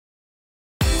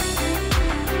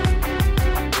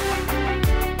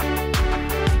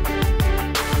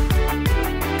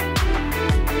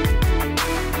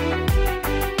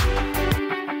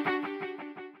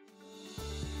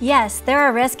Yes, there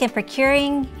are risks in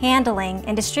procuring, handling,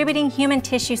 and distributing human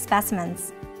tissue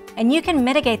specimens, and you can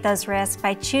mitigate those risks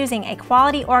by choosing a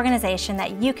quality organization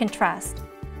that you can trust.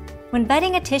 When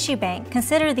vetting a tissue bank,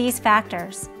 consider these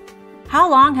factors. How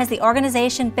long has the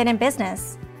organization been in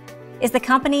business? Is the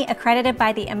company accredited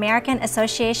by the American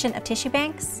Association of Tissue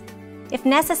Banks? If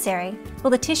necessary, will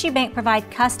the tissue bank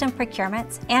provide custom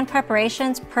procurements and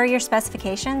preparations per your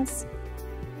specifications?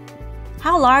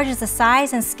 How large is the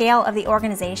size and scale of the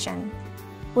organization?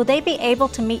 Will they be able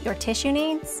to meet your tissue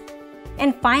needs?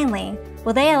 And finally,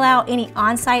 will they allow any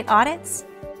on-site audits?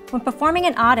 When performing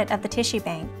an audit of the tissue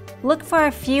bank, look for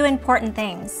a few important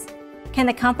things. Can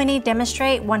the company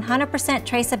demonstrate 100%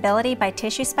 traceability by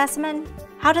tissue specimen?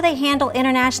 How do they handle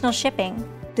international shipping?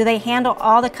 Do they handle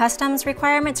all the customs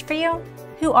requirements for you?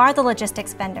 Who are the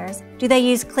logistics vendors? Do they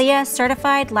use CLIA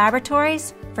certified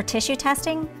laboratories for tissue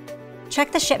testing?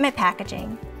 Check the shipment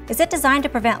packaging. Is it designed to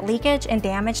prevent leakage and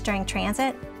damage during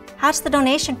transit? How does the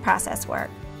donation process work?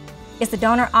 Is the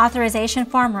donor authorization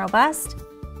form robust?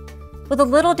 With a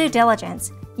little due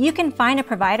diligence, you can find a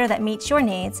provider that meets your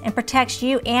needs and protects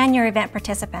you and your event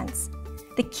participants.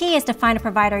 The key is to find a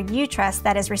provider you trust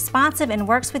that is responsive and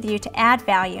works with you to add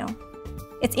value.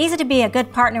 It's easy to be a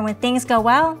good partner when things go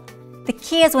well. The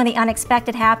key is when the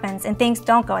unexpected happens and things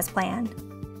don't go as planned.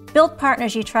 Build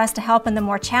partners you trust to help in the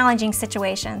more challenging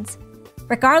situations.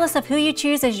 Regardless of who you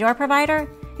choose as your provider,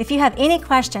 if you have any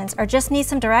questions or just need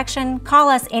some direction, call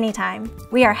us anytime.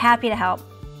 We are happy to help.